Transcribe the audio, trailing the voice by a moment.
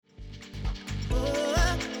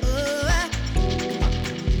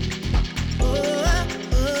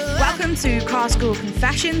to Car School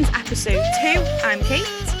Confessions, episode 2. I'm Kate.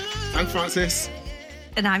 I'm Francis.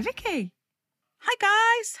 And I'm Vicky. Hi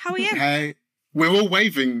guys, how are you? Hey. We're all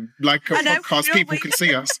waving like a podcast. People can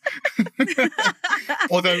see us.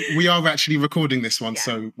 Although we are actually recording this one,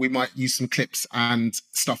 so we might use some clips and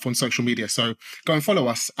stuff on social media. So go and follow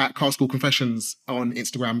us at Car School Confessions on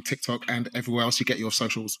Instagram, TikTok, and everywhere else you get your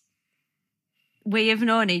socials. We have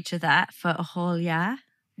known each other for a whole year.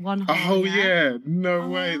 One whole year. Yeah. No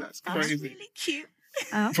way. That's crazy. That's really cute.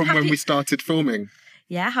 From when we started filming.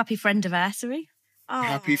 Yeah, happy friend-iversary.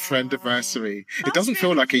 Happy friend-iversary. It doesn't really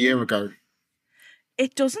feel like a year ago.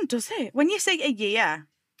 It doesn't, does it? When you say a year,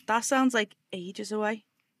 that sounds like ages away.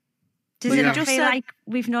 Does it just feel like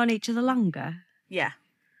we've known each other longer? Yeah.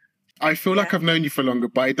 I feel like I've known you for longer,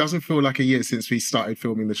 but it doesn't feel like a year since we started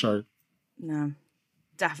filming the show. No,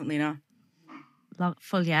 definitely not.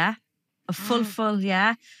 Full year. A full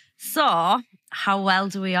year. So, how well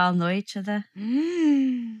do we all know each other?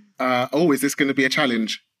 Is this going to be a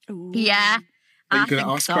challenge? Ooh. Yeah. Are you going to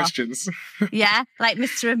ask questions? Yeah, like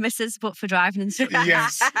Mr. and Mrs. but for driving instructors.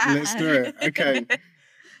 Yes, let's do it. Okay.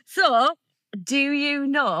 So, do you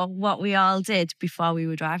know what we all did before we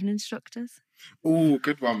were driving instructors? Oh,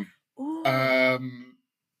 good one. Ooh.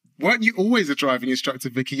 Weren't you always a driving instructor,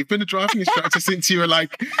 Vicky? You've been a driving instructor since you were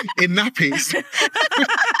like in nappies.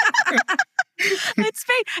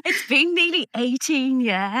 It's been nearly 18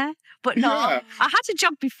 years, but no, I had a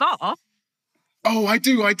job before. Oh, I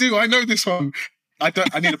do. I know this one. I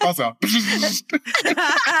need a buzzer.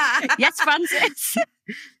 Yes, Francis.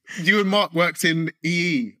 You and Mark worked in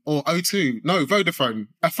EE or O2. No, Vodafone.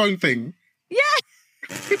 A phone thing. Yeah.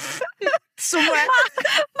 Somewhere.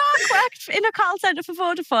 Mark worked in a call centre for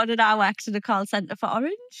Vodafone and I worked in a call centre for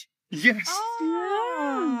Orange. Yes.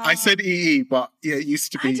 Oh. I said EE, but yeah, it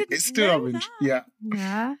used to be. It's still know Orange. that. Yeah.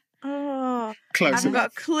 Yeah. Oh. Close I haven't enough.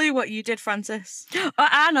 got a clue what you did, Francis. Oh,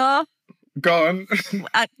 I know. Go on.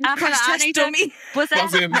 I need dummy. Was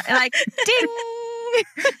Buzz in. like ding?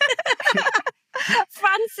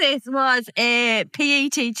 Francis was a PE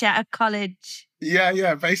teacher at college.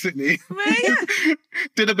 Yeah, basically. Wait.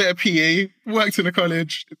 Did a bit of PE, worked in a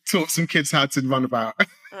college, taught some kids how to run about.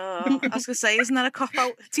 I was going to say, isn't that a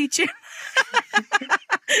cop-out teaching?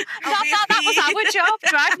 That was our job.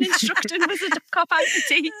 Driving instructing was a cop-out for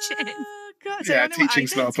teaching. Oh, God, Yeah,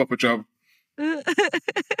 teaching's not a proper job.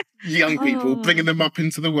 Young people, bringing them up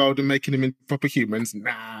into the world and making them into proper humans.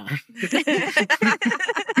 Nah.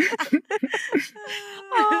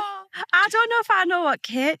 I don't know if I know what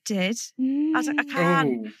Kate did. I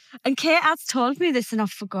can't. And Kate has told me this and I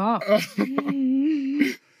forgot.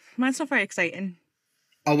 Mine's not very exciting.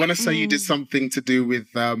 I want to say you did something to do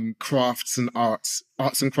with crafts and arts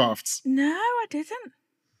and crafts. No, I didn't.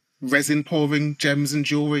 Resin pouring, gems and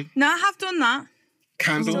jewellery. No, I have done that. I'll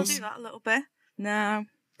Candles. do that a little bit. No.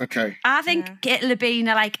 Okay. I think it'll have been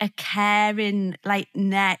a caring,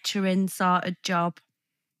 nurturing sort of job.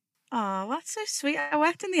 Oh, that's so sweet. I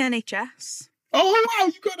worked in the NHS. Oh, wow,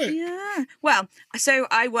 you got it. Yeah. Well, so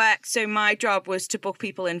my job was to book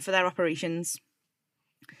people in for their operations.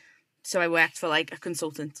 So I worked for a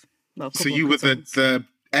consultant. Well, So you were the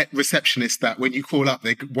receptionist that when you call up,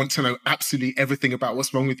 they want to know absolutely everything about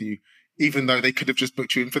what's wrong with you, even though they could have just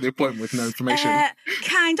booked you in for the appointment with no information.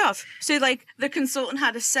 Kind of. So the consultant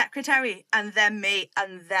had a secretary and then me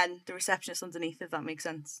and then the receptionist underneath, if that makes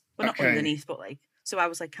sense. Well, not underneath, but so I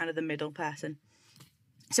was kind of the middle person.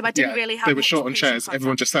 So I didn't really have. They were much short on patient chairs. contact.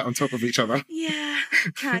 Everyone just sat on top of each other. Yeah,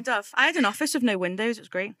 kind of. I had an office with no windows. It was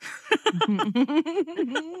great.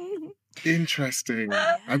 Interesting.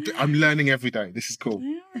 I'm learning every day. This is cool.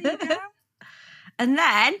 Yeah, there you go. And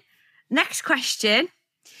then, next question.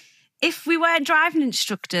 If we weren't driving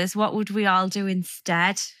instructors, what would we all do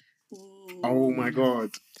instead? Oh my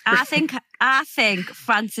God. I think,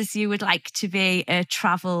 Francis, you would like to be a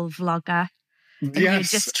travel vlogger. And you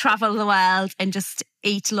just travel the world and just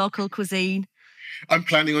eat local cuisine. I'm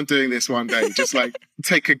planning on doing this one day. Just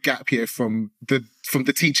take a gap year from the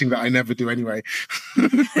teaching that I never do anyway.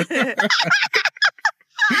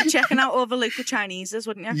 Checking out all the local Chineses,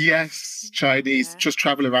 wouldn't you? Yes, Chinese. Yeah. Just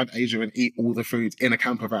travel around Asia and eat all the food in a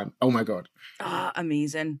camper van. Oh my God. Oh,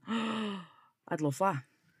 amazing. I'd love that.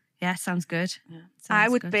 Yeah, sounds good. Yeah. I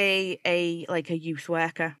would be a youth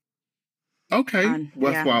worker. Okay,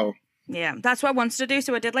 worthwhile. Yeah, that's what I wanted to do.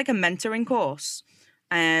 So I did a mentoring course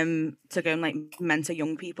to go and mentor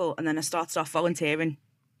young people. And then I started off volunteering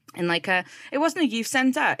in it wasn't a youth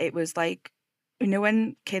centre. It was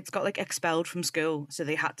when kids got expelled from school, so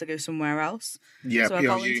they had to go somewhere else. Yeah, so I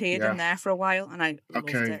volunteered in there for a while and I loved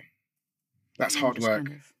it. That's hard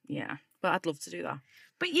work. Yeah. But I'd love to do that.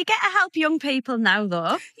 But you get to help young people now,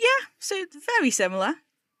 though. Yeah, so very similar.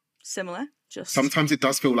 Just sometimes it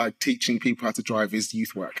does feel like teaching people how to drive is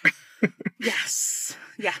youth work. Yes.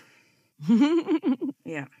 Yeah.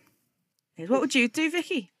 Yeah. What would you do,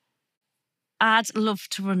 Vicky? I'd love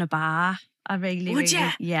to run a bar. I really Would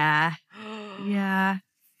ya? Yeah. Yeah.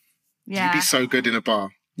 You'd be so good in a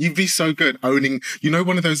bar. You'd be so good owning,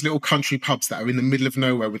 one of those little country pubs that are in the middle of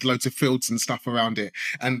nowhere with loads of fields and stuff around it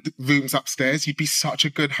and rooms upstairs. You'd be such a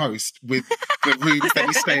good host with the rooms that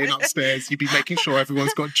you stay in upstairs. You'd be making sure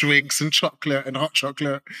everyone's got drinks and chocolate and hot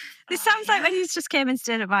chocolate. This sounds like when you just came and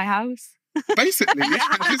stayed at my house. Basically, yeah.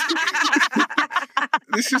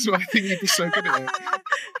 This is what I think you'd be so good at.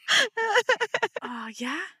 Oh,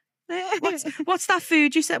 yeah. What's that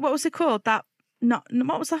food you said? What was it called? What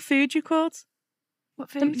was that food you called? What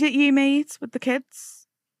food? That you made with the kids?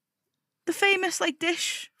 The famous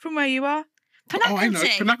dish from where you are. Oh, I know.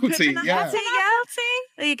 Panacotee, yeah.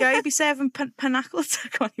 There you go. You'd be serving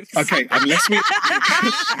panacotee. Okay,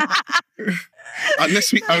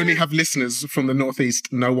 unless we only have listeners from the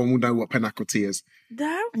Northeast, no one will know what panacotee is.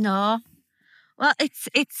 No. Well, it's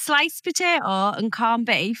sliced potato and corned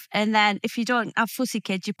beef, and then if you don't have fussy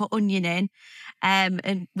kids, you put onion in,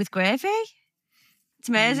 and with gravy. It's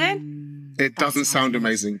amazing. It doesn't sound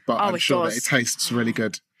amazing, but I'm sure that it tastes really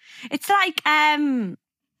good. It's like a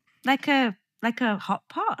hot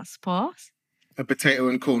pot, I suppose. A potato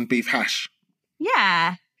and corned beef hash.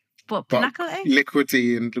 Yeah, but panacotee,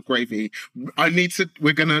 liquidy and gravy.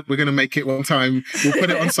 We're gonna make it one time. We'll put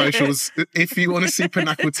it on socials. If you want to see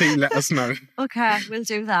panacotee, let us know. Okay, we'll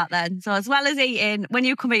do that then. So as well as eating, when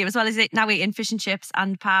you come here, as well as now eating fish and chips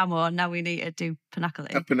and parmo, now we need to do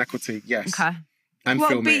panacotee. A panacotee, yes. Okay. And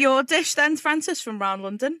what would be your dish then, Francis, from round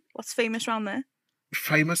London? What's famous round there?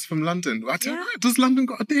 Famous from London? I don't know. Does London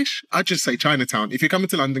got a dish? I'd just say Chinatown. If you're coming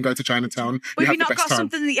to London, go to Chinatown. But have you not got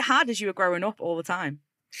something that you had as you were growing up all the time?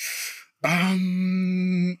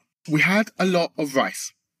 We had a lot of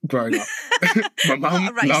rice growing up. My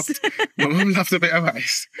mum loved a bit of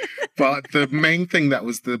rice. But the main thing that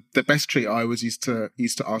was the best treat I always used to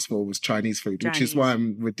ask for was Chinese food, which is why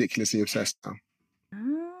I'm ridiculously obsessed now.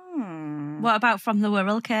 What about from the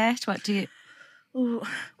Wirral, Kate? What do you... Ooh.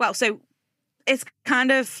 Well, so it's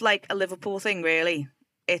kind of like a Liverpool thing, really.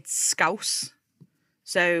 It's scouse.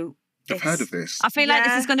 So I've heard of this. I feel like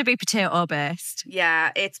this is going to be potato based.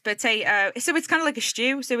 Yeah, it's potato. So it's kind of like a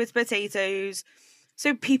stew. So it's potatoes.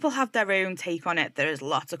 So people have their own take on it. There is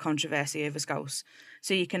lots of controversy over scouse.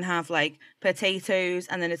 So you can have potatoes,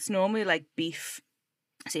 and then it's normally beef.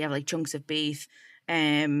 So you have chunks of beef,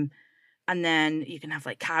 and then you can have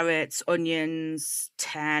carrots, onions,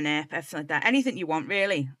 turnip, everything like that. Anything you want,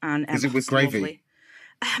 really. And is it with gravy?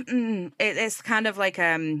 It's kind of what do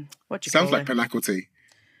you Sounds call like panacotee.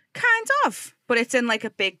 Kind of, but it's in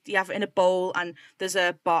you have it in a bowl, and there's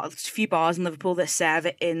a few bars in Liverpool that serve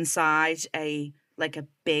it inside a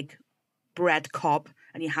big bread cob,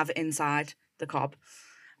 and you have it inside the cob,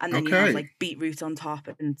 and then you have beetroot on top,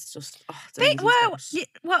 and it's just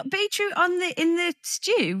what beetroot in the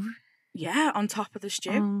stew? Yeah, on top of the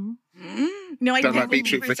stew. Oh. Don't like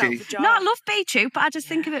beetroot, Vicky. No, I love beetroot, but I just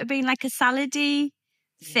think of it being like a salady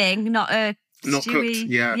thing, not a not stewy.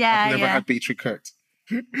 Cooked. Yeah, I've never had beetroot cooked.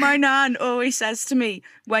 My nan always says to me,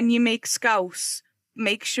 when you make scouse,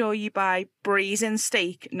 make sure you buy braising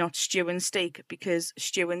steak, not stewing steak, because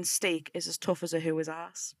stewing steak is as tough as a hooer's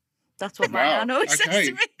ass. That's what my nan always says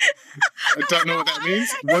to me. I don't know what that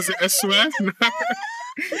means. Was it a swear?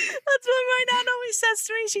 That's what my nan always says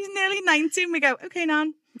to me. She's nearly 90 and we go, okay,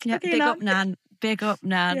 Nan. Yeah, okay, big Nan. up, Nan. Big up,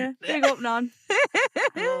 Nan. Yeah, big up, Nan.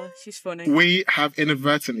 Oh, she's funny. We have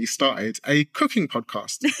inadvertently started a cooking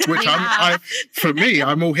podcast, which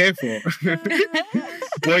I'm all here for.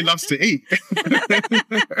 Boy loves to eat.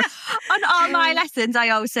 On all my lessons, I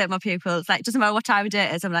always say to my pupils, doesn't matter what time of day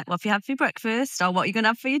it is, I'm like, what have you had for your breakfast? Or what are you going to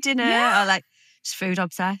have for your dinner? Yeah. Or just food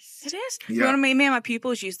obsessed. It is. Yeah. You know what I mean? Me and my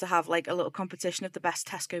pupils used to have a little competition of the best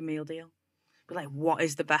Tesco meal deal. Be what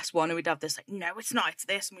is the best one? And we'd have this no, it's not, it's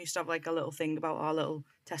this. And we used to have a little thing about our little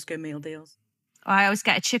Tesco meal deals. I always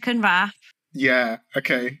get a chicken wrap. Yeah,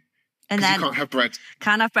 okay. And then you can't have bread.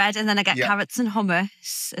 Can't have bread. And then I get carrots and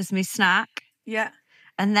hummus as my snack. Yeah.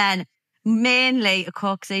 And then mainly a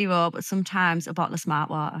Coke Zero, but sometimes a bottle of Smart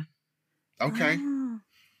Water. Okay. Oh.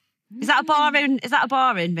 Is that a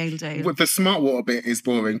boring meal deal? Well, the Smart Water bit is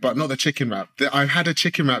boring, but not the chicken wrap. I had a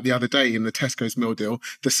chicken wrap the other day in the Tesco's meal deal.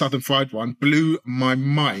 The Southern Fried one blew my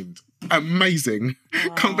mind. Amazing.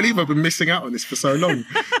 Can't believe I've been missing out on this for so long.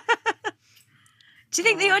 Do you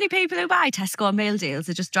think the only people who buy Tesco meal deals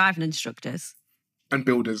are just driving instructors? And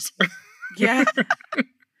builders. Yeah.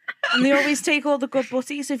 And they always take all the good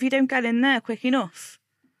butties. So if you don't get in there quick enough,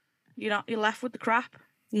 you're left with the crap.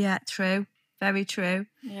 Yeah, true. Very true.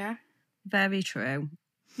 Yeah. Very true.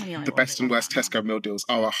 The best and worst Tesco meal deals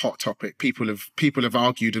are a hot topic. People have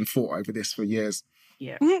argued and fought over this for years.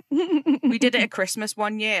 Yeah. We did it at Christmas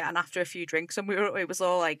one year, and after a few drinks, and it was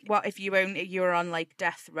all like, what if you were on like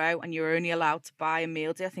death row and you were only allowed to buy a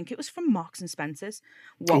meal deal? I think it was from Marks and Spencer's.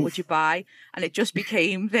 What would you buy? And it just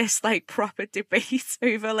became this like proper debate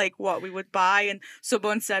over like what we would buy. And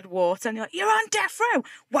someone said water, and you're like, you're on death row.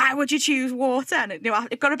 Why would you choose water? And it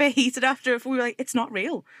got a bit heated after. If we were like, it's not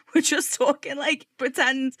real. We're just talking like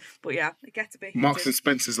pretend. But yeah, it gets a bit heated. Marks and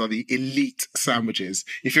Spencer's are the elite sandwiches.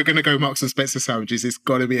 If you're going to go Marks and Spencer sandwiches, it's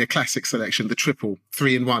got to be a classic selection. The triple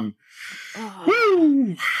 3-in-1. Oh.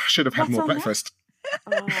 Woo! Should have had more breakfast.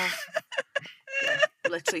 Oh. Yeah,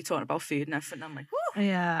 literally talking about food and everything. I'm like, whew.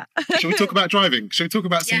 Yeah. Shall we talk about driving? Shall we talk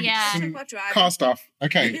about some car stuff?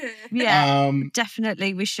 Okay. Yeah.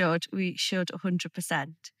 Definitely, we should. We should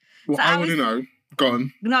 100%. Well, I want to know. Go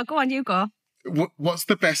on. No, go on. You go. What's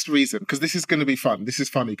the best reason? Because this is going to be fun. This is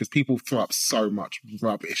funny because people throw up so much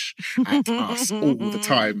rubbish at us all the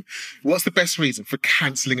time. What's the best reason for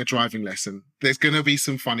cancelling a driving lesson? There's going to be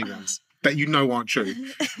some funny ones that aren't true.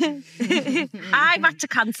 I've had to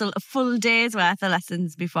cancel a full day's worth of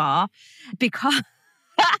lessons before because...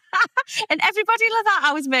 and everybody like that,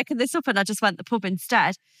 I was making this up and I just went the pub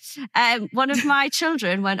instead. One of my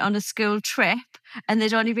children went on a school trip and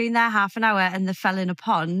they'd only been there half an hour and they fell in a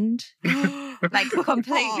pond. Like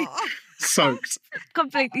completely soaked.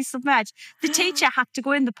 Completely submerged. The teacher had to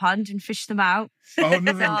go in the pond and fish them out. Oh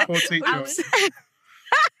no, poor teacher.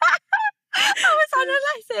 I was on a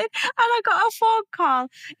lesson and I got a phone call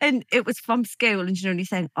and it was from school and you know, you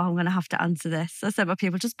think, oh, I'm going to have to answer this. So I said, my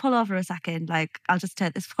people, just pull over a second. Like, I'll just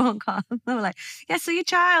take this phone call. And they were like, yeah, so your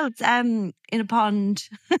child's in a pond.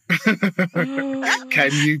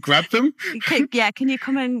 Can you grab them? Can you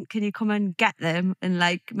come and get them and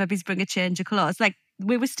like maybe bring a change of clothes? Like,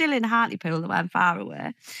 we were still in Hartlepool, that weren't far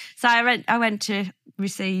away. So I went to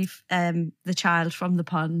receive the child from the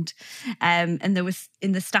pond, and there was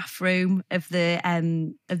in the staff room of the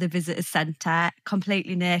visitors centre,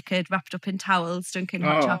 completely naked, wrapped up in towels, drinking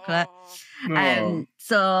hot chocolate.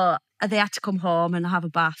 So they had to come home and have a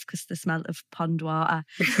bath because the smell of pond water.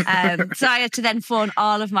 So I had to then phone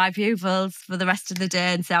all of my pupils for the rest of the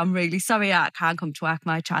day and say, I'm really sorry, I can't come to work.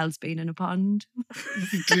 My child's been in a pond.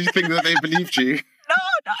 Did you think that they believed you?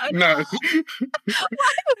 No. Why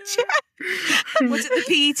would you? Was it the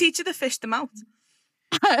PE teacher that fished them out?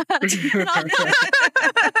 But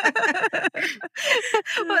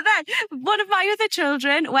then one of my other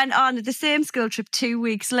children went on the same school trip 2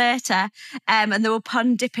 weeks later, and they were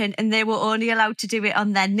pond dipping and they were only allowed to do it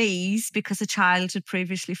on their knees because a child had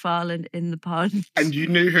previously fallen in the pond. And you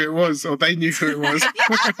knew who it was, or they knew who it was.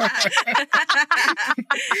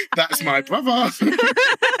 That's my brother.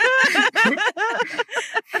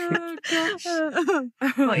 Oh, gosh.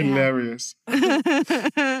 Hilarious.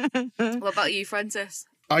 What about you, Francis?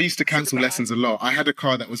 I used to cancel lessons a lot. I had a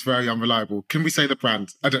car that was very unreliable. Can we say the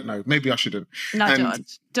brand? I don't know. Maybe I shouldn't. No,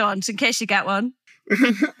 don't. In case you get one.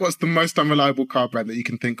 What's the most unreliable car brand that you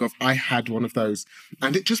can think of? I had one of those.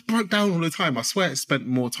 And it just broke down all the time. I swear it spent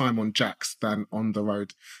more time on jacks than on the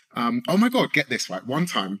road. Oh my God, get this right. One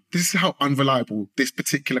time, this is how unreliable this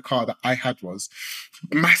particular car that I had was.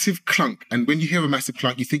 Massive clunk. And when you hear a massive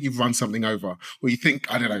clunk, you think you've run something over. Or you think,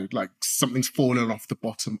 I don't know, like something's fallen off the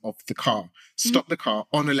bottom of the car. Stop the car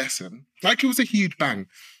on a lesson. Like it was a huge bang.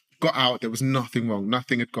 Got out, there was nothing wrong.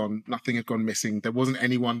 Nothing had gone missing. There wasn't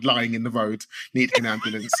anyone lying in the road needing an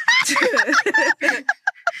ambulance.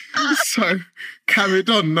 So carried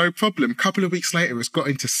on, no problem. Couple of weeks later, it's got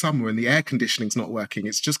into summer and the air conditioning's not working.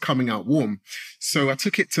 It's just coming out warm. So I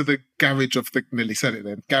took it to the garage of the, nearly said it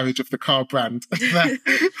then, garage of the car brand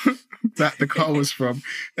that the car was from.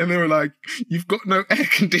 And they were like, you've got no air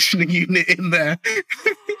conditioning unit in there.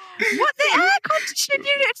 What, the air conditioning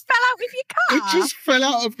unit fell out with your car? It just fell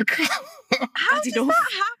out of the car. How did that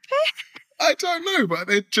happen? I don't know, but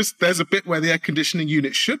there's a bit where the air conditioning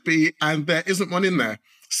unit should be and there isn't one in there.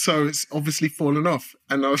 So it's obviously fallen off.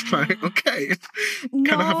 And I was like, okay,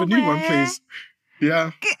 can I have a new one, please?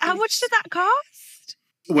 Yeah. How much did that cost?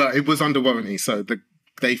 Well, it was under warranty, so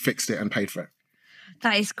they fixed it and paid for it.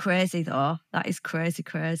 That is crazy, though. That is crazy.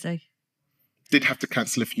 Did have to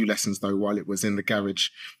cancel a few lessons, though, while it was in the garage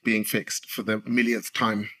being fixed for the millionth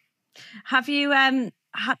time. Have you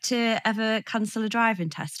had to ever cancel a driving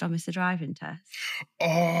test or miss a driving test?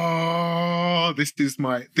 Oh, this is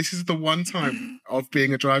the one time of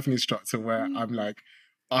being a driving instructor where I'm like,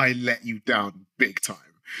 I let you down big time.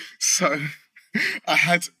 So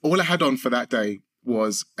All I had on for that day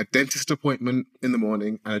was a dentist appointment in the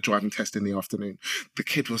morning and a driving test in the afternoon. The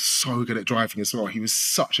kid was so good at driving as well. He was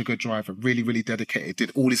such a good driver, really, really dedicated,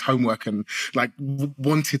 did all his homework and like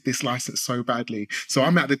wanted this license so badly. So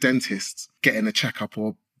I'm at the dentist getting a checkup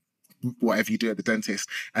or whatever you do at the dentist.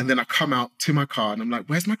 And then I come out to my car and I'm like,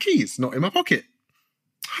 where's my keys? Not in my pocket.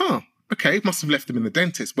 Okay, must have left them in the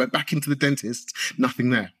dentist. Went back into the dentist,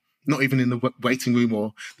 nothing there. Not even in the waiting room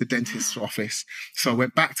or the dentist's office. So I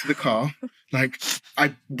went back to the car, like,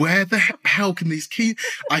 where the hell can these keys?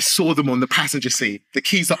 I saw them on the passenger seat. The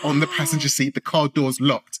keys are on the passenger seat. The car door's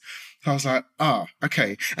locked. So I was like,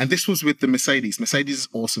 okay. And this was with the Mercedes. Mercedes is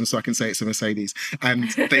awesome, so I can say it's a Mercedes.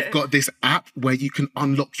 And they've got this app where you can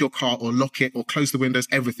unlock your car or lock it or close the windows,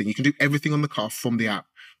 everything. You can do everything on the car from the app.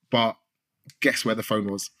 But guess where the phone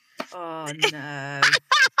was? Oh, no.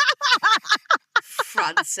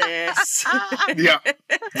 Francis. Yeah,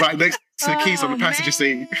 right next to the keys on the passenger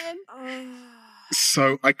seat. Oh.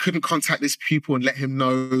 So I couldn't contact this pupil and let him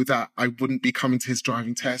know that I wouldn't be coming to his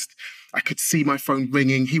driving test. I could see my phone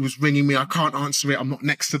ringing. He was ringing me. I can't answer it. I'm not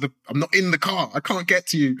in the car. I can't get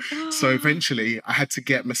to you. So eventually I had to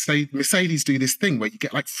get Mercedes do this thing where you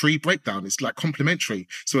get like free breakdown. It's like complimentary.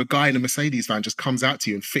 So a guy in a Mercedes van just comes out to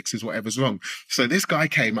you and fixes whatever's wrong. So this guy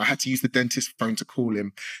came. I had to use the dentist phone to call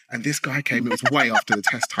him. And this guy came. It was way after the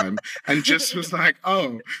test time and just was like,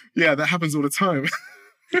 oh, yeah, that happens all the time.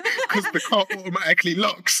 Because the car automatically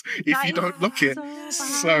locks if you don't lock it.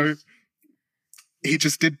 So he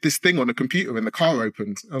just did this thing on a computer and the car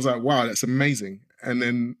opened. I was like, wow, that's amazing. And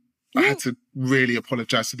then I had to really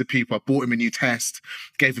apologise to the people. I bought him a new test,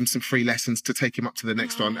 gave him some free lessons to take him up to the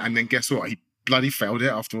next one. And then guess what? He bloody failed it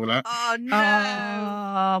after all that. Oh, no.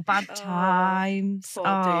 Oh, bad times.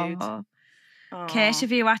 Poor dude. Kate,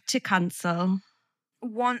 have you had to cancel?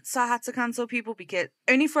 Once I had to cancel people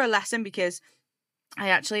only for a lesson because I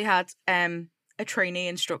actually had a trainee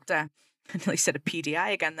instructor. I nearly said a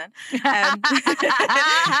PDI again then.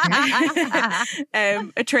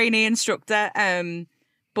 A trainee instructor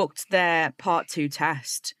booked their part 2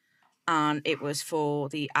 test and it was for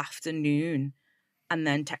the afternoon and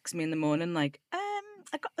then texted me in the morning like,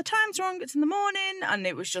 I got the times wrong, it's in the morning, and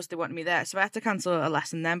it was just they wanted me there. So I had to cancel a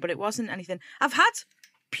lesson then, but it wasn't anything. I've had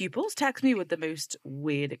pupils text me with the most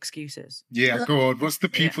weird excuses. Yeah, God, what's the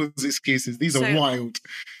pupils' excuses? These are wild.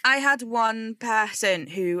 I had one person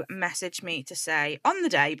who messaged me to say, on the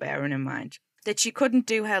day, bearing in mind, that she couldn't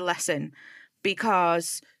do her lesson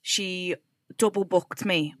because she double booked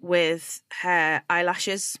me with her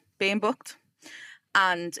eyelashes being booked.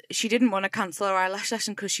 And she didn't want to cancel her eyelash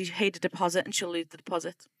lesson because she paid a deposit and she'll lose the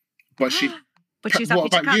deposit. But she's happy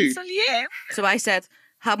to cancel you. So I said,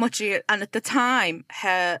 how much are you? And at the time,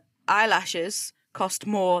 her eyelashes cost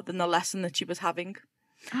more than the lesson that she was having.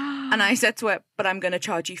 And I said to her, but I'm going to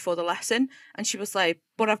charge you for the lesson. And she was like,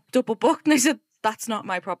 but I've double booked. And I said, that's not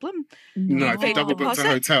my problem. No, if you double booked a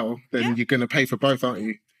hotel, then you're going to pay for both, aren't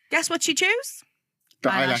you? Guess what she chose?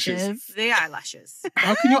 The eyelashes. The eyelashes.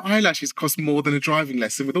 How can your eyelashes cost more than a driving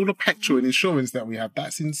lesson with all the petrol and insurance that we have?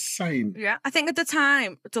 That's insane. Yeah, I think at the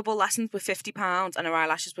time, double lessons were £50 and her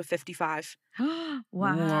eyelashes were £55.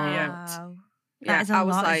 Wow. Yeah. That is a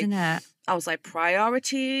lot, isn't it? I was like,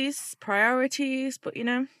 priorities, but you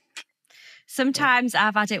know. Sometimes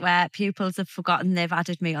I've had it where pupils have forgotten they've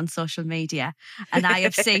added me on social media and I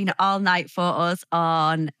have seen all night photos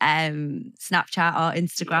on Snapchat or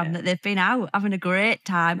Instagram that they've been out having a great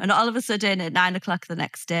time and all of a sudden at 9 o'clock the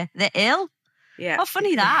next day, they're ill. Yeah. How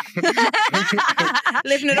funny that.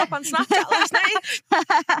 Living it up on Snapchat last night.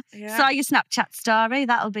 Yeah. Saw your Snapchat story.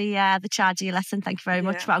 That'll be the charge of your lesson. Thank you very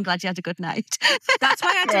much. But I'm glad you had a good night. That's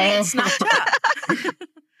why I deleted Snapchat.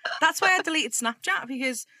 That's why I deleted Snapchat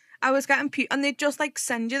because I was getting and they'd just like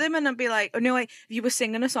send you them and I'd be like, oh no, like if you were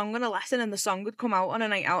singing a song on a lesson and the song would come out on a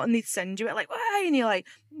night out and they'd send you it like, why? And you're like,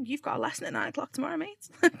 you've got a lesson at 9 o'clock tomorrow, mate.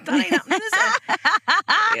 That ain't happening, is it?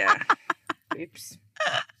 Yeah. Oops.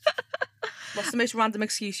 What's the most random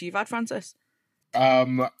excuse you've had, Francis?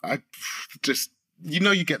 I just,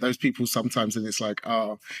 you get those people sometimes and it's like,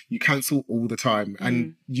 you cancel all the time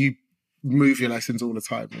and you move your lessons all the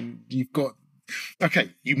time and you've got,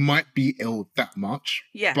 okay, you might be ill that much,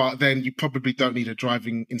 but then you probably don't need a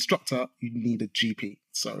driving instructor, you need a GP.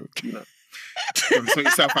 So, sort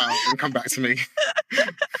yourself out and come back to me.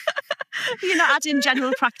 You're not adding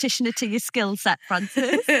general practitioner to your skill set,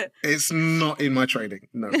 Francis. It's not in my training,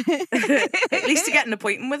 no. At least to get an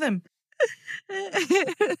appointment with him.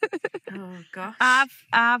 Oh, gosh.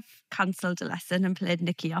 I've cancelled a lesson and played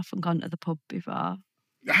Nicky off and gone to the pub before.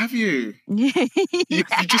 Have you? Yeah. You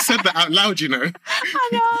just said that out loud, I know.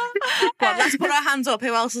 Well, let's put our hands up.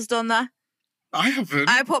 Who else has done that? I haven't.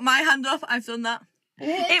 I put my hand up. I've done that. What?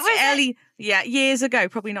 It was early, years ago.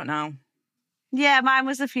 Probably not now. Yeah, mine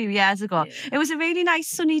was a few years ago. Yeah. It was a really nice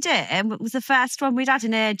sunny day. And it was the first one we'd had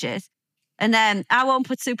in ages. And then I won't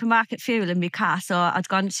put supermarket fuel in my car. So I'd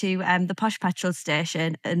gone to the posh petrol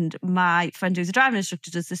station, and my friend who's a driving instructor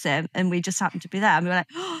does the same. And we just happened to be there. And we were like,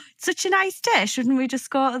 oh, it's such a nice day. Shouldn't we just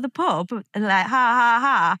go to the pub? And like, ha, ha,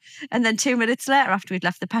 ha. And then 2 minutes later, after we'd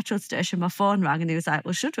left the petrol station, my phone rang and he was like,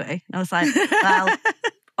 well, should we? And I was like, well,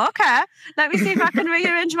 okay, let me see if I can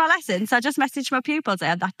rearrange my lesson. So I just messaged my pupils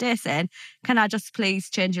there that day saying, can I just please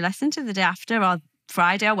change your lesson to the day after or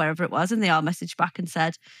Friday or wherever it was? And they all messaged back and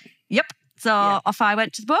said, yep. So off I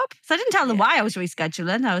went to the pub. So I didn't tell them why I was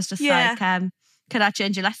rescheduling. I was just like, can I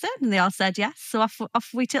change your lesson? And they all said yes. So off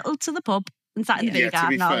we tittled to the pub and sat in the beer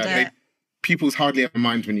garden all day. Pupils hardly ever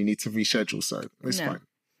mind when you need to reschedule, so it's fine.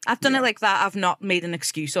 I've done it like that. I've not made an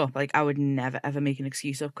excuse up. Like, I would never, ever make an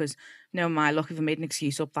excuse up because, my luck, if I made an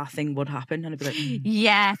excuse up, that thing would happen. And I'd be like,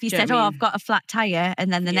 yeah, if you said, I've got a flat tyre,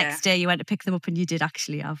 and then the next day you went to pick them up and you did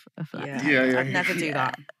actually have a flat tyre. I'd never do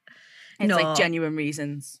that. It's like genuine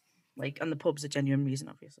reasons. Like, and the pub's a genuine reason,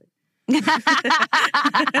 obviously. I'll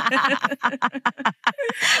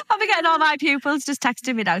be getting all my pupils just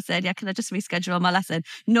texting me now saying, can I just reschedule my lesson?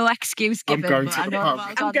 No excuse given. I'm going to the pub.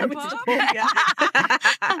 I'm going to the pub, yeah.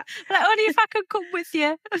 Like, only if I can come with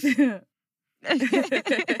you.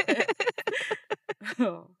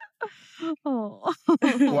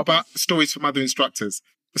 What about stories from other instructors?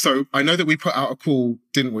 So I know that we put out a call,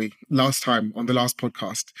 didn't we, last time on the last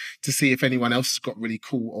podcast to see if anyone else got really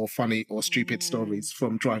cool or funny or stupid stories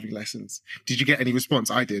from driving lessons. Did you get any response?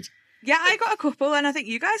 I did. Yeah, I got a couple, and I think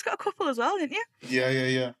you guys got a couple as well, didn't you?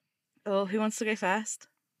 Yeah. Oh, who wants to go first?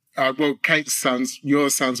 Well,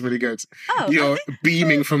 yours sounds really good. Oh, You're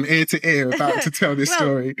beaming from ear to ear about to tell this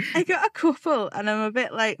story. I got a couple, and I'm a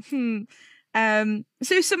bit like,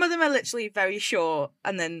 So some of them are literally very short,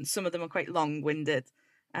 and then some of them are quite long-winded.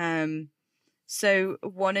 So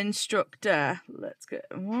one instructor, let's get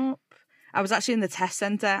him up. I was actually in the test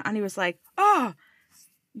centre and he was like, oh,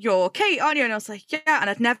 you're Kate, aren't you? And I was like, yeah. And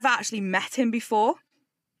I'd never actually met him before.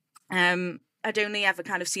 I'd only ever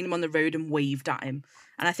kind of seen him on the road and waved at him.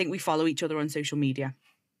 And I think we follow each other on social media.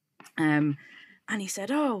 And he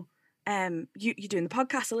said, you're doing the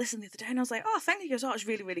podcast. I listened the other day. And I was like, oh, thank you. He goes, oh, it's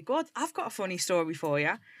really, really good. I've got a funny story for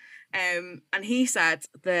you. And he said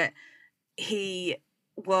that he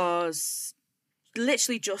was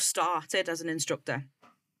literally just started as an instructor,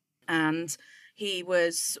 and he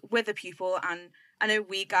was with a pupil, and I know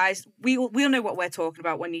we all know what we're talking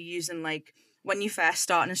about when you're using, like, when you first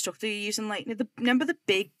start an instructor, you're using, like, remember the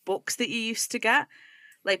big books that you used to get,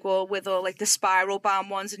 like, well, with all, like, the spiral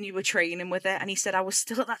bound ones, and you were training with it. And he said I was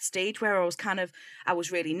still at that stage where I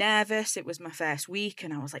was really nervous. It was my first week,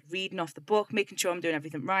 and I was, like, reading off the book, making sure I'm doing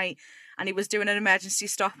everything right. And he was doing an emergency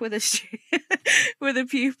stop with a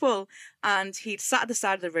pupil, and he'd sat at the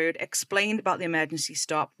side of the road, explained about the emergency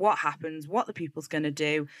stop, what happens, what the pupil's going to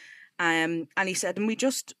do. And he said, and we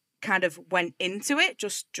just kind of went into it,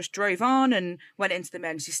 just drove on and went into the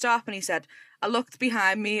emergency stop. And he said, I looked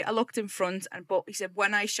behind me, I looked in front, but he said,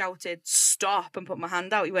 when I shouted stop and put my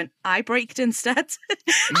hand out, he went, I braked instead.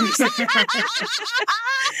 He said, I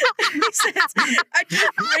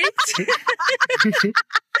just braked.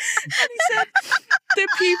 And he said, the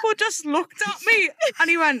people just looked at me, and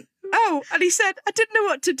he went, oh, and he said, I didn't know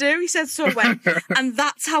what to do. He said, so I went, and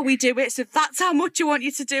that's how we do it. So that's how much I want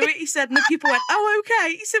you to do it. He said, and the people went, oh,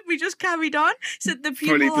 okay. He said, we just carried on. He said, the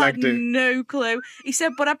people had no clue. He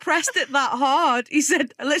said, but I pressed it that hard. He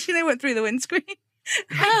said, literally they went through the windscreen.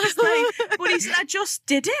 I was like, but he said, I just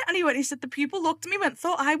did it. And he said, the people looked at me,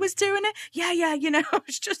 thought I was doing it. Yeah,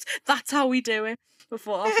 it's just, that's how we do it. I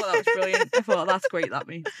thought that was brilliant. I thought, that's great, that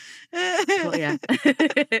means. But yeah.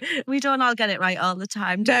 We don't all get it right all the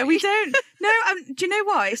time. No, we don't. No, do you know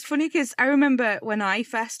what? It's funny because I remember when I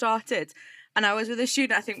first started and I was with a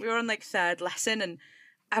student, I think we were on like third lesson, and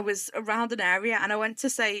I was around an area and I went to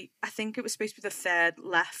say, I think it was supposed to be the third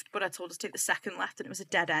left, but I told us to take the second left and it was a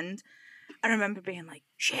dead end. I remember being like,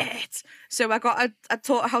 shit. So I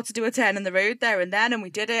taught her how to do a turn in the road there and then, and we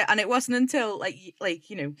did it. And it wasn't until like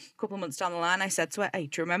a couple of months down the line, I said to her, hey,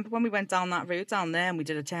 do you remember when we went down that road down there and we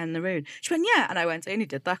did a turn in the road? She went, yeah. And I went, I only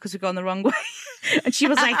did that because we've gone the wrong way. And she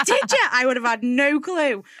was like, did you? I would have had no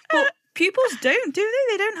clue. But pupils don't, do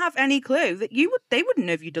they? They don't have any clue that they wouldn't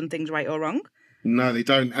know if you'd done things right or wrong. No, they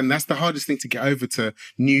don't. And that's the hardest thing to get over to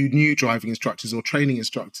new driving instructors or training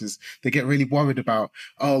instructors. They get really worried about,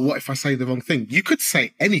 oh, what if I say the wrong thing? You could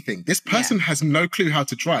say anything. This person has no clue how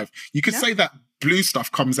to drive. You could say that blue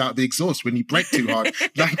stuff comes out the exhaust when you brake too hard.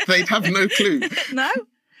 Like, they'd have no clue. No.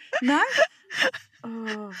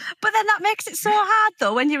 Oh. But then that makes it so hard,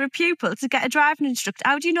 though, when you're a pupil to get a driving instructor.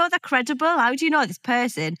 How do you know they're credible? How do you know this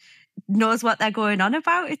person knows what they're going on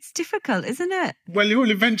about? It's difficult, isn't it? Well,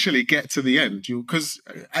 you'll eventually get to the end, because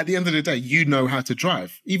at the end of the day, you know how to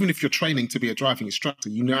drive. Even if you're training to be a driving instructor,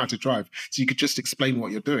 you know how to drive. So you could just explain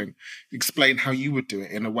what you're doing, explain how you would do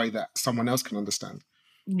it in a way that someone else can understand.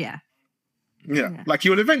 Yeah. Yeah. Like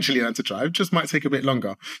you'll eventually learn to drive, just might take a bit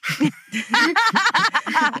longer.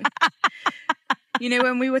 You know,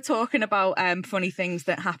 when we were talking about funny things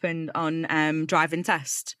that happened on driving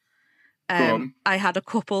test, I had a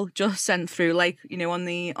couple just sent through, like, you know, on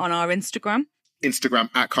our Instagram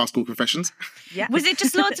at Car School Confessions. Yeah. Was it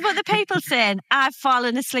just loads of other people saying, I've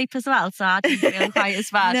fallen asleep as well, so I didn't feel quite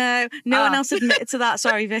as bad? No one else admitted to that.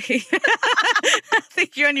 Sorry, Vicky. I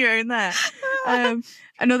think you're on your own there.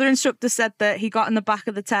 Another instructor said that he got in the back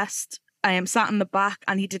of the test, sat in the back,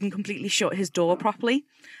 and he didn't completely shut his door properly,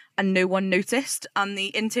 and no one noticed, and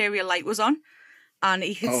the interior light was on, and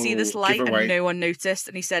he could see this light and no one noticed.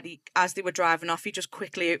 And he said as they were driving off, he just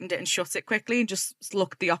quickly opened it and shut it quickly and just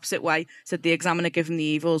looked the opposite way. Said the examiner gave him the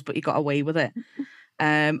evils, but he got away with it.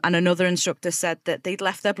 And another instructor said that they'd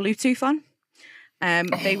left their Bluetooth on.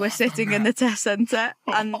 They were sitting in the test centre,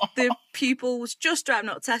 and the pupil was just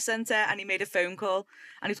driving out the test centre, and he made a phone call,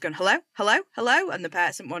 and he was going, hello, hello, hello, and the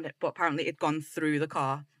person wanted, but apparently it had gone through the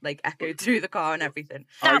car, like echoed through the car and everything.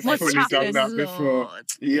 That must I've happen done that before.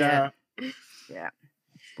 Yeah.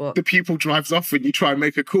 But the pupil drives off when you try and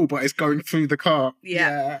make a call, but it's going through the car.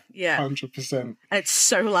 Yeah. 100%. And it's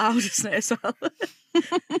so loud, isn't it, as well?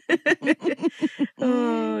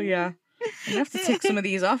 Oh, yeah. I have to tick some of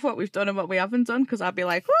these off, what we've done and what we haven't done, because I'd be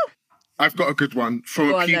like, whoo. I've got a good one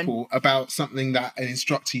from a pupil about something that an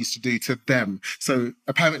instructor used to do to them. So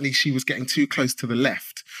apparently she was getting too close to the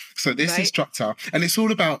left. So this instructor, and it's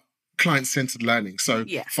all about client-centered learning. So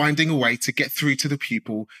finding a way to get through to the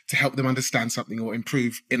pupil to help them understand something or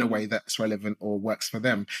improve in a way that's relevant or works for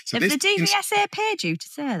them. So Have the DVSA paid you to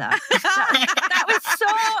say that? that was so...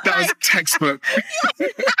 That was textbook.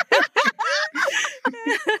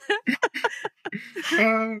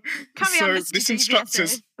 So this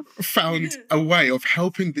instructor's found a way of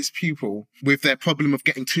helping this pupil with their problem of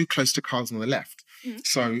getting too close to cars on the left.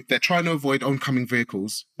 So they're trying to avoid oncoming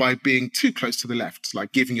vehicles by being too close to the left,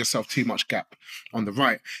 like giving yourself too much gap on the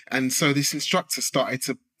right. And so this instructor started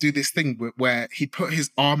to do this thing where he put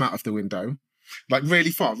his arm out of the window, like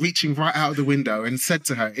really far, reaching right out of the window, and said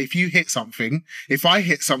to her, if I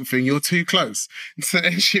hit something, you're too close. And so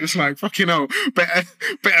then she was like, fucking hell,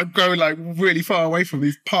 better go like really far away from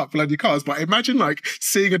these parked bloody cars. But imagine like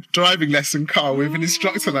seeing a driving lesson car with an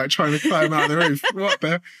instructor like trying to climb out of the roof. What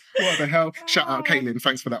the hell? Shout out Caitlin,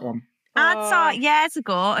 thanks for that one. I saw years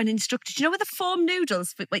ago an instructor, do you know with the foam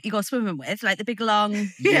noodles that you go swimming with, like the big long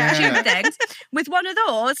tube things, with one of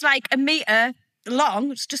those, like a metre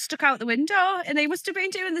long, just stuck out the window, and they must have been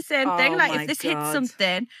doing the same thing. Like if this hits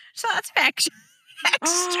something, so that's extreme.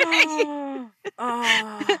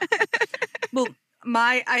 Well,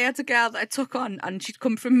 I had a girl that I took on, and she'd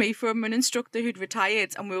come from an instructor who'd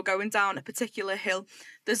retired, and we were going down a particular hill.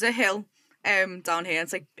 There's a hill down here.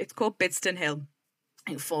 It's called Bidston Hill,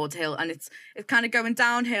 Ford Hill, and it's kind of going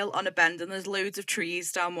downhill on a bend, and there's loads of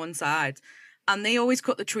trees down one side. And they always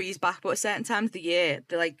cut the trees back, but at certain times of the year,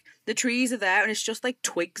 they're like, the trees are there and it's just like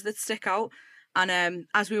twigs that stick out. And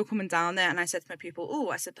as we were coming down there, and I said to my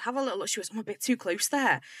pupil, I said, have a little look. She was, I'm a bit too close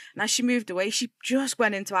there. And as she moved away, she just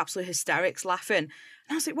went into absolute hysterics laughing. And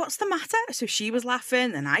I was like, what's the matter? So she was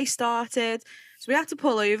laughing, and I started. So we had to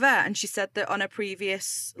pull over, and she said that on a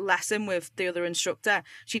previous lesson with the other instructor,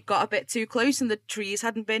 she'd got a bit too close and the trees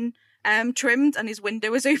hadn't been trimmed, and his window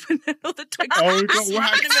was open, and all the twigs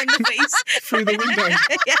whacked him in the face through the window.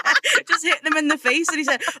 Just hit them in the face, and he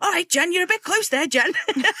said, "All right, Jen, you're a bit close there, Jen."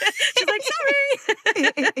 She's like,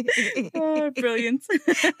 "Sorry." Oh, brilliant.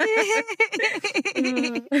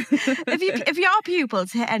 If your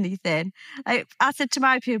pupils hit anything, I said to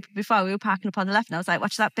my pupil before, we were parking up on the left, and I was like,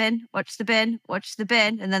 "Watch that bin, watch the bin, watch the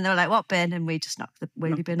bin," and then they were like, "What bin?" And we just knocked the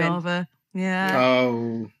wheelie bin over. Yeah.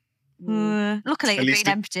 Oh. Luckily, it'd been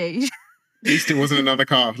empty. At least it wasn't another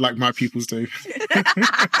car like my pupils do.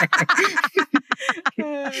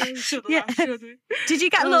 Did you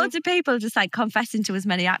get loads of people just like confessing to as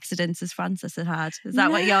many accidents as Francis had had? Is that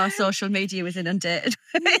what your social media was inundated?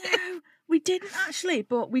 No, we didn't actually,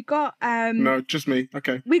 but we got no, just me.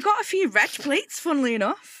 Okay. We got a few reg plates, funnily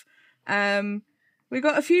enough. We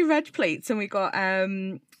got a few reg plates, and we got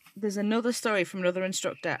there's another story from another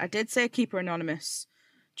instructor. I did say keep her anonymous.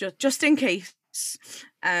 Just in case.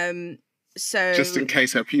 So just in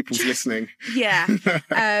case our pupils listening. Yeah.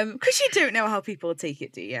 Because you don't know how people take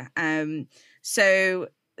it, do you? So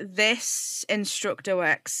this instructor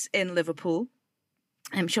works in Liverpool.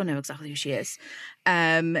 I'm sure I know exactly who she is.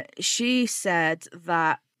 She said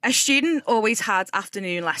that a student always had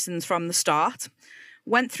afternoon lessons from the start,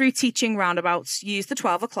 went through teaching roundabouts, used the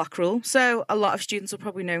 12 o'clock rule. So a lot of students will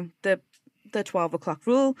probably know the 12 o'clock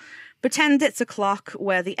rule. Pretend it's a clock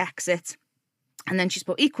where the exit, and then she's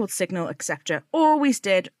put equal signal, etc. Always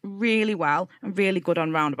did really well and really good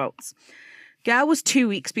on roundabouts. Girl was 2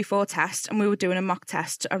 weeks before test, and we were doing a mock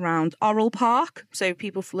test around Orrell Park. So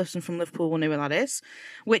people listening from Liverpool will know where that is,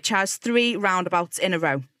 which has 3 roundabouts in a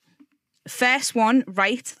row. First one,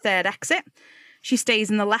 right, third exit. She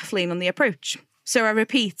stays in the left lane on the approach. So I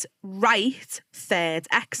repeat, right, third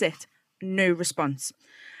exit. No response.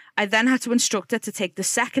 I then had to instruct her to take the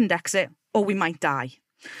second exit, or we might die.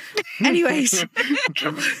 Anyways.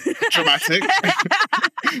 Dramatic.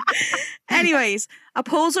 Anyways, I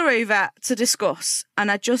pulls her over to discuss,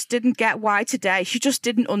 and I just didn't get why today. She just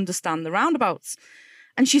didn't understand the roundabouts.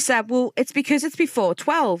 And she said, well, it's because it's before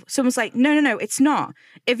 12. Someone's like, no, it's not.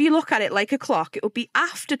 If you look at it like a clock, it will be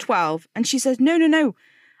after 12. And she says, no.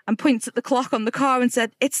 And points at the clock on the car and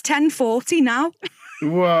said, it's 10:40 now.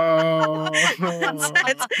 Whoa.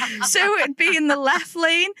 So it'd be in the left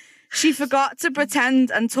lane. She forgot to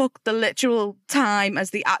pretend and took the literal time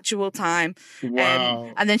as the actual time.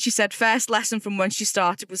 Wow. And then she said first lesson from when she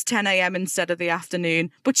started was 10 a.m. instead of the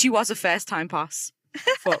afternoon. But she was a first time pass.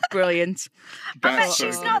 But brilliant. I bet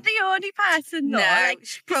she's not the only person, though. No, Like,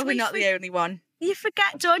 she's probably not the only one. You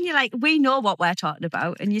forget, don't you? Like, we know what we're talking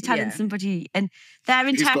about, and you're telling somebody, and their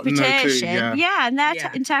interpretation, and their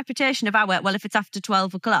interpretation of our, well, if it's after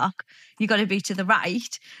 12 o'clock, you've got to be to the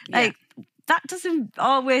right. Like, that doesn't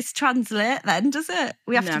always translate then, does it?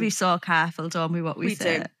 We have to be so careful, don't we, what we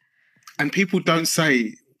say. Do. And people don't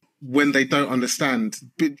say when they don't understand.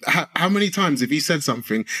 But how many times have you said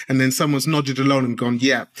something and then someone's nodded along and gone,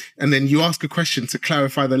 yeah, and then you ask a question to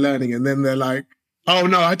clarify the learning, and then they're like, oh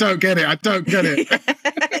no, I don't get it.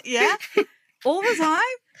 Yeah, all the time.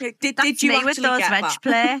 Did you me actually with those get veg that?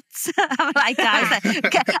 plates? I'm like, guys,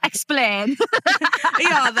 explain.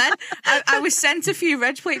 Yeah, then I was sent a few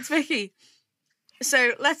reg plates, Vicky.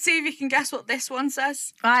 So let's see if you can guess what this one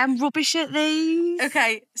says. I am rubbish at these.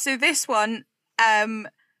 Okay, so this one,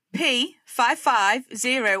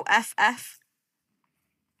 P550FF.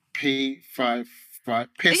 P55. Are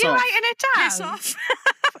Piss you off. writing it down? Piss off.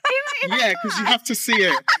 Are you writing Yeah, because you have to see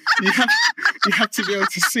it. You have to be able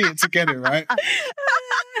to see it to get it, right? But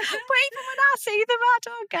even when I see them, I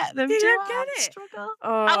don't get them. You do don't I? get I it? struggle.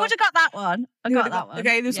 Oh. I would have got that one. I got that one.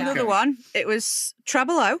 Okay, there's another one. It was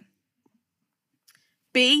treble O.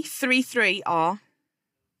 B33R.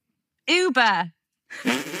 Uber.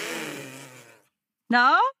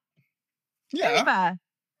 No? Yeah. Uber.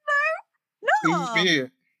 No.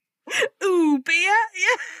 Beer. Ooh, beer.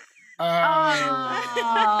 Yeah. Oh.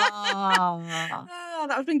 Oh, that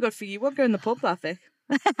would have been good for you. We'll go in the pub, I think.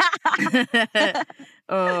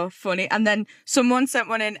 Oh, funny. And then someone sent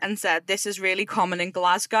one in and said, this is really common in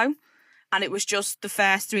Glasgow. And it was just the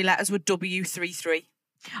first 3 letters were W33.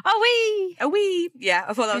 Oh, wee. Yeah,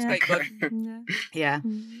 I thought that was quite good. Yeah.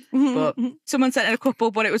 But we. someone sent in a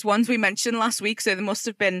couple, but it was ones we mentioned last week. So there must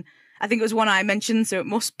have been, I think it was one I mentioned. So it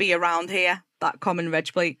must be around here, that common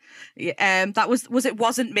reg plate. That was it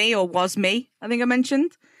wasn't me or was me, I think I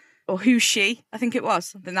mentioned. Or who's she? I think it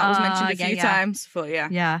was. I think that was mentioned a few times. But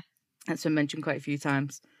yeah. That's been mentioned quite a few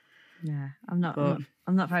times. Yeah. I'm not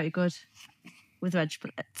very good with reg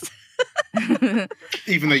plates.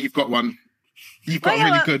 Even though you've got one. You've got a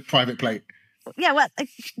really good private plate. Yeah, well,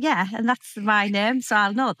 yeah, and that's my name, so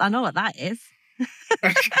I know what that is.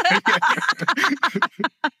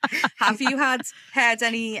 Have you heard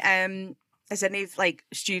any has any like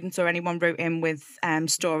students or anyone wrote in with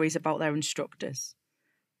stories about their instructors?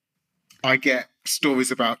 I get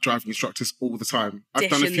stories about driving instructors all the time. I've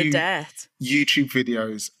done a Dish in the few dirt. YouTube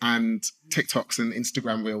videos and TikToks and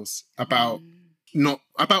Instagram reels about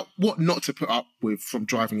what not to put up with from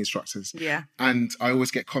driving instructors. Yeah. And I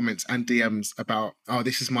always get comments and DMs about, oh,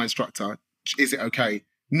 this is my instructor. Is it okay?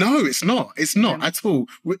 No, it's not. It's not at all.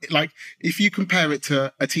 Like, if you compare it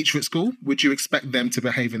to a teacher at school, would you expect them to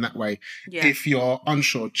behave in that way? Yeah. If you're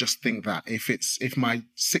unsure, just think that. If my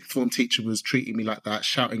sixth form teacher was treating me like that,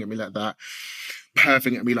 shouting at me like that,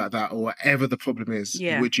 perving at me like that, or whatever the problem is,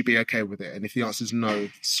 would you be okay with it? And if the answer is no,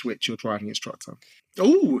 switch your driving instructor.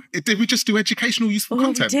 Oh, did we just do educational useful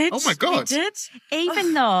content? We did. Oh my God. We did.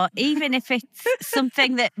 Even if it's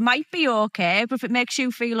something that might be okay, but if it makes you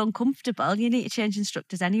feel uncomfortable, you need to change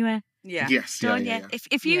instructors anyway. Yeah. Yes, yeah, Don't yeah, you? yeah.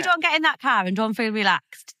 If you don't get in that car and don't feel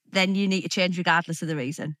relaxed, then you need to change regardless of the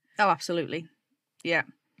reason. Oh, absolutely. Yeah.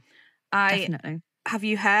 Definitely. Have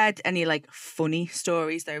you heard any like funny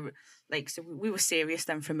stories though? Like, so we were serious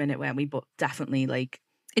then for a minute, weren't we? But definitely like,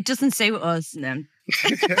 It doesn't suit us. no.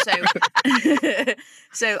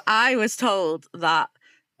 So I was told that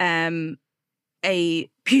a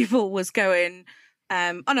pupil was going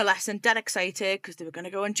on a lesson, dead excited because they were going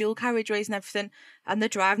to go on dual carriageways and everything, and the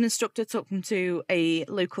driving instructor took them to a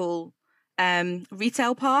local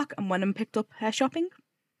retail park and went and picked up her shopping.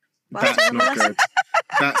 That's not good.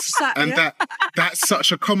 That's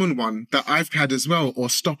such a common one that I've had as well, or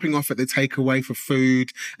stopping off at the takeaway for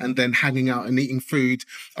food and then hanging out and eating food.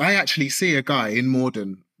 I actually see a guy in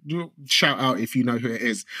Morden, shout out if you know who it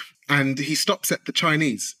is, and he stops at the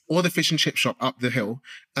Chinese or the fish and chip shop up the hill,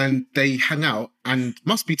 and they hang out and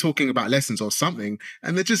must be talking about lessons or something,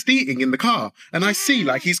 and they're just eating in the car. And I see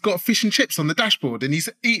like he's got fish and chips on the dashboard and he's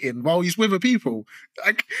eating while he's with a people.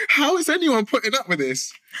 Like, how is anyone putting up with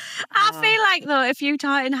this? I feel like though, if you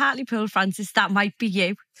taught in Hartlepool, Francis, that might be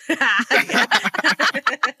you. Be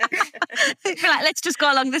like, let's just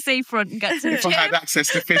go along the seafront and get some If chips. I had access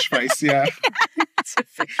to fish face, yeah. Is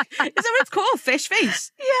that what it's called? Fish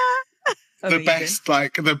face? Yeah.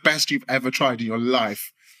 The best you've ever tried in your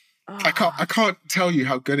life. Oh. I can't tell you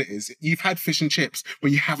how good it is. You've had fish and chips,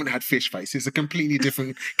 but you haven't had fish face. It's a completely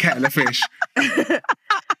different kettle of fish.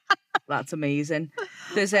 That's amazing.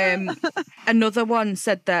 There's another one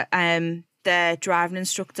said that their driving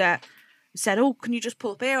instructor said, "Oh, can you just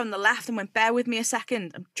pull up here on the left?" And went, "Bear with me a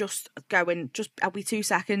second. I'm just going. Just I'll be 2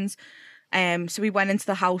 seconds." So we went into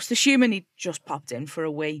the house, assuming he'd just popped in for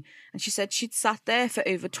a wee. And she said she'd sat there for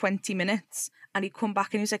over 20 minutes, and he'd come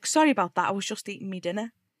back and he was like, "Sorry about that. I was just eating me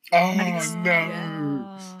dinner." Oh, no.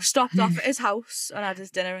 Yeah. Stopped off at his house and had his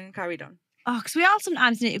dinner and carried on. Oh, because we all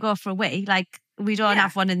sometimes need to go for a wee. Like, we don't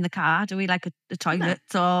have one in the car, do we? Like a toilet.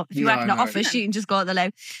 So if you work in an office, you can just go to the loo.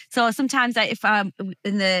 So sometimes if I'm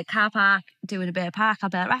in the car park doing a bit of park, I'll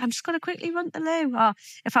be like, right, I'm just going to quickly run to the loo. Or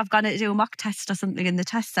if I've gone to do a mock test or something in the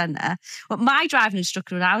test centre. But my driving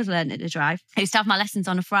instructor, when I was learning to drive, I used to have my lessons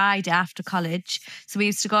on a Friday after college. So we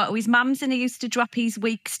used to go to his mum's and he used to drop his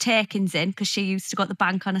week's takings in because she used to go to the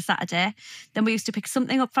bank on a Saturday. Then we used to pick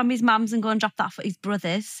something up from his mum's and go and drop that off at his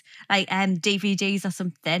brother's, like DVDs or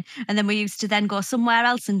something. And then we used to then go somewhere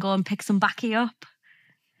else and go and pick some backy up.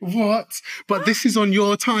 What? But this is on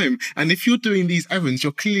your time. And if you're doing these errands,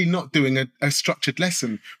 you're clearly not doing a structured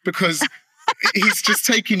lesson because he's just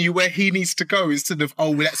taking you where he needs to go instead of,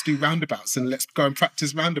 well, let's do roundabouts and let's go and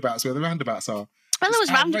practice roundabouts where the roundabouts are. Well, there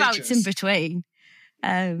was roundabouts in between.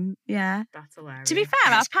 Yeah. That's hilarious. To be fair,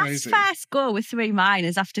 That's I passed crazy. first go with 3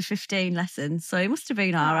 minors after 15 lessons, so it must have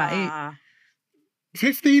been all right.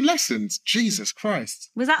 15 lessons? Jesus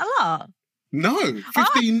Christ. Was that a lot? No, 15.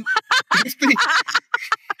 15. Was the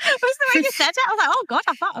way you said it? I was like, oh God,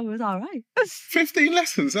 I thought I was all right. 15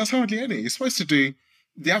 lessons, that's hardly any. You're supposed to do,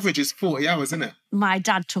 the average is 40 hours, isn't it? My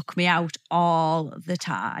dad took me out all the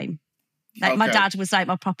time. Like my Okay. dad was like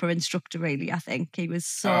my proper instructor, really, I think. He was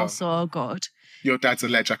so good. Your dad's a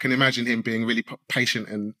ledge. I can imagine him being really patient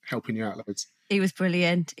and helping you out loads. He was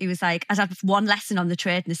brilliant. He was like, I'd had 1 lesson on the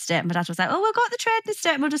trading estate. And my dad was like, oh, we'll go to the trading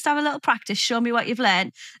estate and we'll just have a little practice. Show me what you've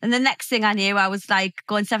learned. And the next thing I knew, I was like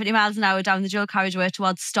going 70 miles an hour down the dual carriageway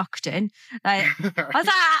towards Stockton. Like, I was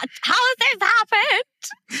like, how has this happened?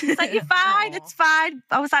 He's like, you're fine, it's fine.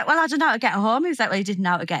 I was like, well, I don't know how to get home. He was like, well, you didn't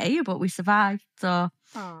know how to get here, but we survived. So,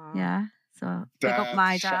 yeah. So, pick up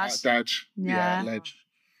my dad. Shout out Dad. Yeah. Ledge.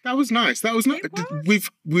 That was nice. That was nice. It was.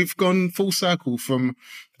 We've gone full circle from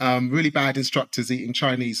really bad instructors eating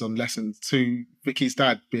Chinese on lessons to Vicky's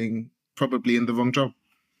dad being probably in the wrong job.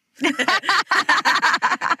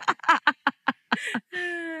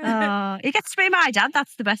 He gets to be my dad.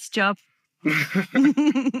 That's the best job.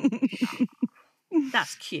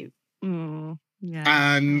 That's cute. Yeah.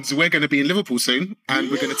 And we're going to be in Liverpool soon, and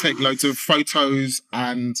we're going to take loads of photos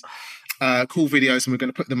and cool videos, and we're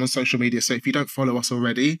going to put them on social media. So if you don't follow us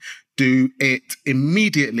already, do it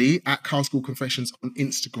immediately at Car School Confessions on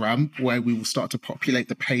Instagram, where we will start to populate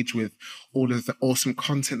the page with all of the awesome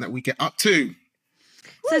content that we get up to.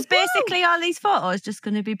 So it's basically all these photos just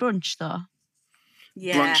going to be brunch, though.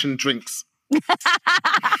 Yeah. Brunch and drinks.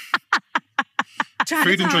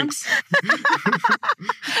 Food and drinks.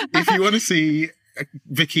 If you want to see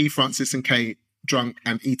Vicky, Francis and Kate drunk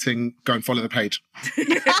and eating, go and follow the page.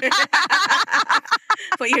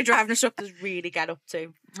 But your driving instructors really get up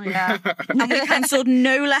to. Yeah. And we cancelled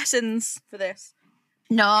no lessons for this.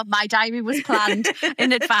 No, my diary was planned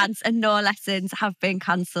in advance and no lessons have been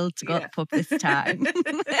cancelled to go to the pub this time.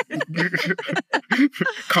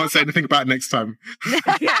 Can't say anything about it next time.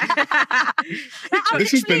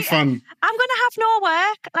 This has been fun. I'm going to have no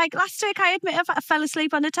work. Like last week I admit I fell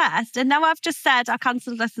asleep on a test and now I've just said I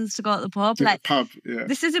cancelled lessons to go to the pub.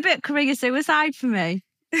 This is a bit career suicide for me.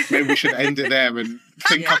 Maybe we should end it there and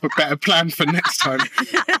think up a better plan for next time.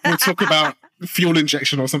 We'll talk about fuel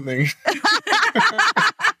injection or something.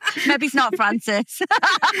 Maybe it's not Francis.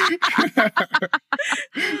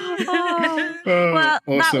 Well,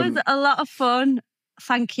 awesome. That was a lot of fun.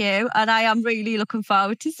 Thank you. And I am really looking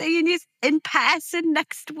forward to seeing you in person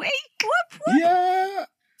next week. Whoop, whoop. Yeah.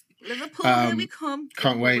 Liverpool, here we come.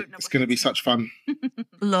 Can't wait. It's going to be such fun.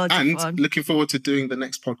 Loads of fun. And looking forward to doing the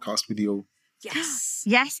next podcast with you all. Yes.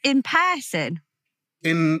 Yes, in person.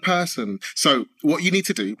 In person. So what you need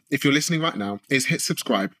to do, if you're listening right now, is hit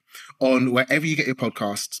subscribe on wherever you get your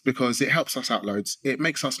podcasts because it helps us out loads. It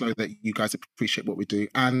makes us know that you guys appreciate what we do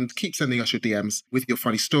and keep sending us your DMs with your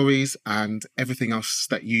funny stories and everything else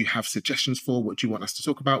that you have suggestions for. What do you want us to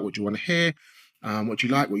talk about? What do you want to hear? What do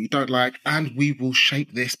you like? What you don't like? And we will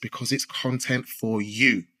shape this because it's content for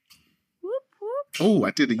you. Whoop, whoop. Oh,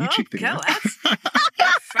 I did a YouTube thing.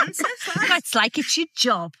 Francis, it's like it's your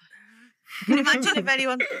job. Can you imagine if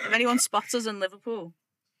anyone spots us in Liverpool?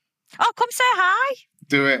 Oh, come say hi.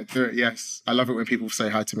 Do it, yes. I love it when people say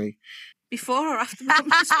hi to me. Before or after?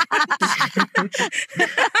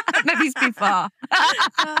 Maybe it's before.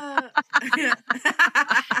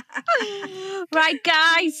 Right,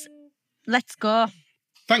 guys. Let's go.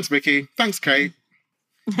 Thanks, Vicky. Thanks, Kate.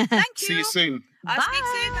 Thank you. See you soon. I'll speak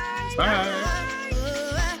soon, guys. Bye.